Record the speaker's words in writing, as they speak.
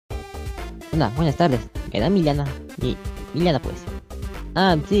Hola, buenas tardes. ¿Me da Milana? Milana, pues.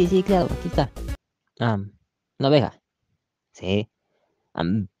 Sí, sí, claro, aquí está. Ah, una oveja. Sí.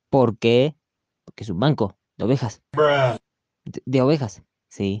 ¿Por qué? Porque es un banco de ovejas. De ovejas.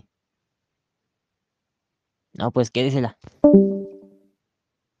 Sí. No, pues quédesela.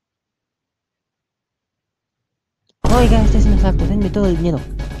 Oiga, este es un exacto, denme todo el dinero.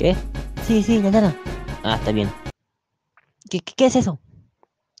 ¿Qué? Sí, sí, la lana. Está bien. ¿Qué es eso?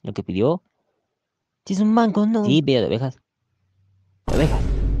 ¿Lo que pidió? Si es un banco, no. Sí, pero de ovejas. De ovejas.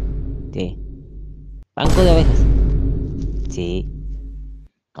 Sí. Banco de ovejas. Sí.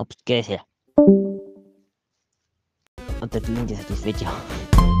 No, pues quédesela. Otro cliente satisfecho.